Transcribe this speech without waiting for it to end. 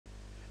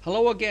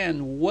Hello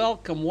again.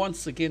 Welcome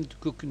once again to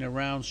Cooking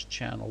Around's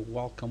channel.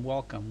 Welcome,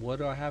 welcome. What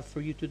do I have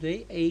for you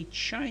today? A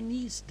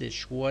Chinese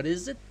dish. What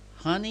is it?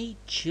 Honey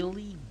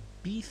chili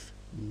beef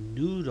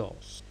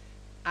noodles.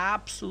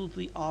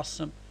 Absolutely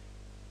awesome.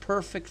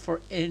 Perfect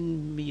for any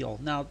meal.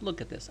 Now look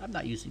at this. I'm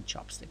not using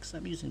chopsticks.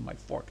 I'm using my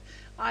fork.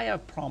 I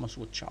have problems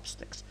with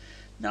chopsticks.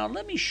 Now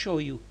let me show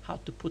you how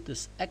to put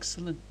this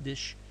excellent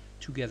dish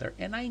together,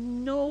 and I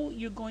know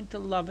you're going to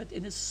love it,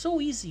 and it's so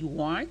easy.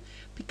 Why?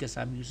 Because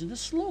I'm using a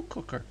slow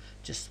cooker.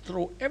 Just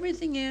throw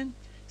everything in,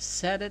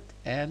 set it,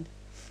 and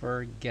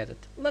forget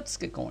it. Let's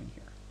get going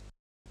here.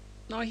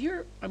 Now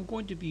here I'm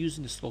going to be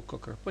using the slow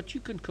cooker, but you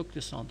can cook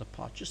this on the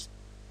pot. Just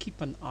keep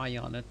an eye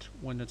on it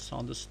when it's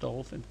on the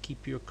stove, and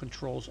keep your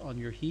controls on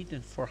your heat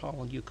and for how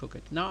long you cook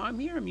it. Now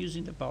I'm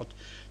using about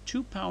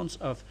 2 pounds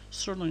of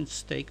sirloin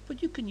steak,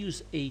 but you can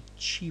use a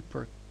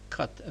cheaper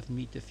cut of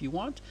meat if you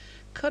want.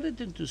 Cut it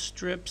into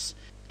strips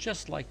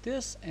just like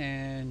this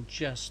and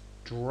just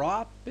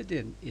drop it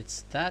in.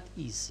 It's that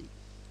easy.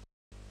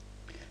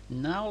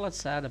 Now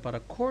let's add about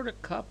 1/4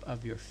 cup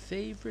of your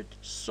favorite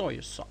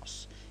soya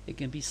sauce. It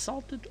can be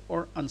salted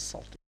or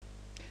unsalted.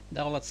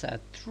 Now let's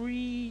add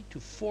 3 to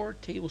 4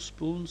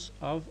 tablespoons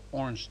of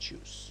orange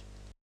juice.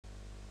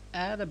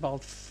 Add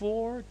about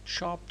 4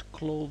 chopped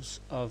cloves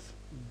of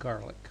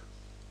garlic.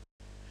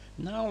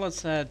 Now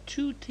let's add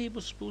 2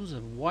 tablespoons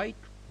of white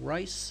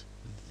rice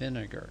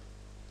vinegar.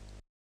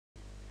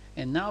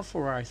 And now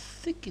for our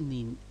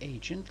thickening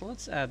agent,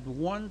 let's add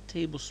 1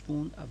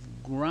 tablespoon of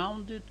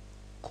grounded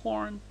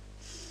corn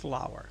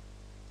flour.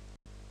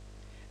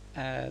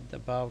 Add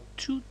about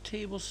 2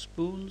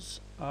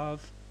 tablespoons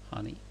of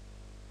honey.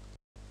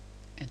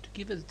 And to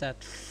give it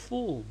that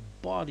full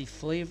body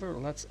flavor,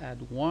 let's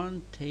add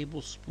 1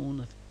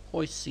 tablespoon of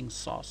hoisin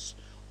sauce,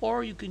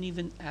 or you can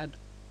even add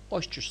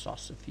oyster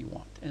sauce if you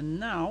want. And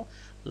now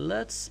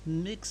let's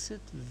mix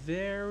it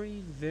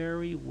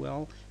very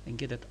well and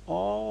get it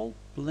all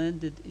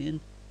blended in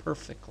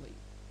perfectly.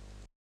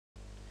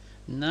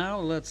 Now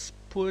let's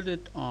put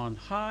it on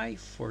high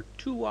for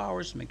 2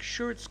 hours. Make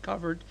sure it's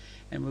covered,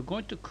 and we're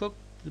going to cook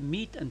the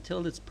meat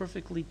until it's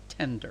perfectly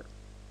tender.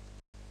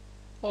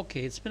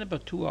 Okay, it's been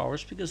about 2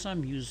 hours because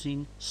I'm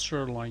using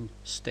sirloin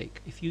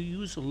steak. If you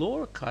use a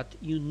lower cut,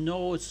 you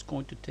know it's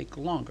going to take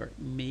longer,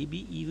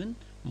 maybe even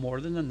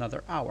more than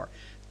another hour.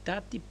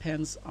 That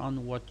depends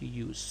on what you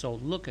use. So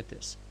look at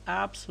this.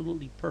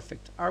 Absolutely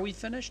perfect. Are we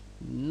finished?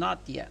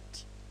 Not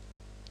yet.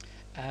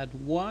 Add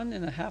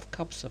 1.5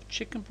 cups of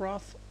chicken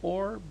broth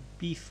or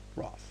beef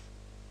broth.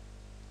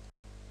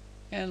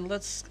 And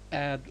let's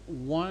add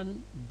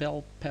 1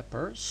 bell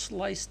pepper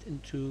sliced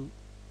into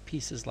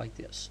pieces like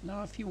this.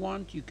 Now if you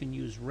want, you can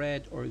use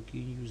red or you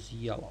can use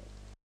yellow.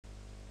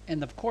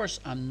 And of course,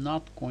 I'm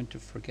not going to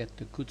forget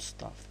the good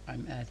stuff.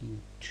 I'm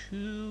adding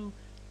 2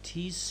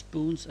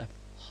 teaspoons of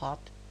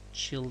hot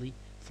chili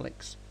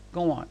flakes.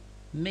 Go on,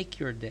 make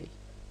your day.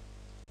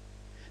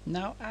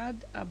 Now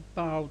add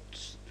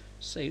about,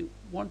 say,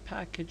 1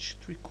 package,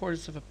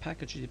 3/4 of a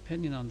package,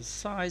 depending on the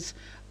size,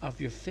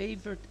 of your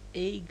favorite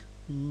egg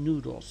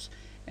noodles.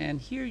 And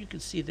here you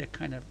can see they're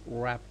kind of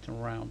wrapped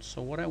around.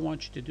 So what I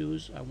want you to do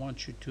is I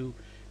want you to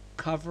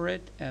cover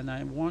it, and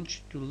I want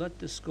you to let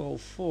this go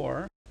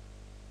for,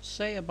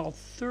 say, about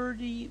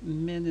 30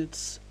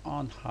 minutes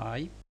on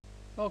high.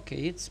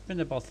 Okay, it's been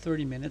about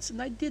 30 minutes,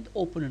 and I did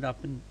open it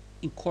up and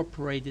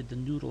incorporated the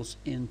noodles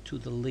into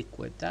the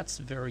liquid. That's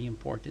very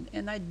important.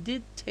 And I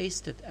did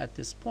taste it at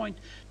this point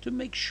to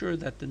make sure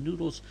that the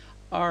noodles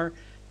are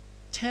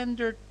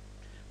tender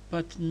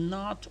but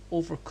not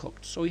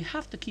overcooked. So you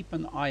have to keep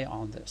an eye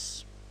on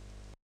this.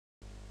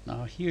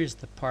 Now here's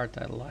the part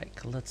I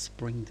like. Let's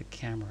bring the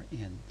camera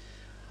in.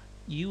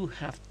 You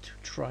have to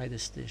try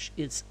this dish.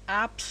 It's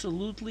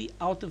absolutely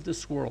out of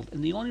this world,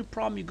 and the only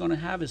problem you're going to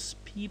have is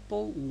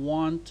people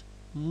want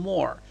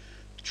more.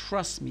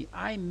 Trust me,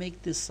 I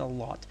make this a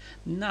lot.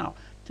 Now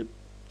to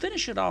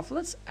finish it off,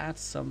 let's add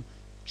some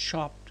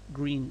chopped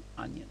green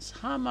onions.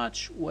 How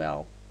much?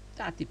 Well,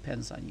 that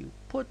depends on you.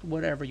 Put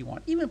whatever you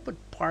want. Even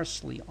put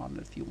parsley on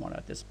it if you want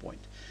at this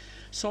point.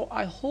 So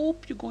I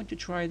hope you're going to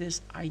try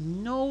this. I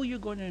know you're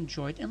going to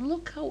enjoy it. And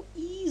look how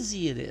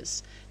easy it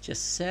is.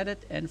 Just set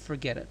it and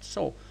forget it.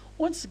 So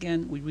once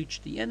again, we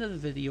reached the end of the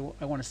video.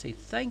 I want to say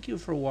thank you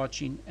for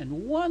watching.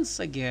 And once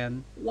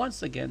again,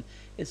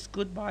 it's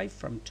goodbye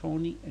from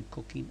Tony and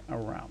Cooking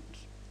Around.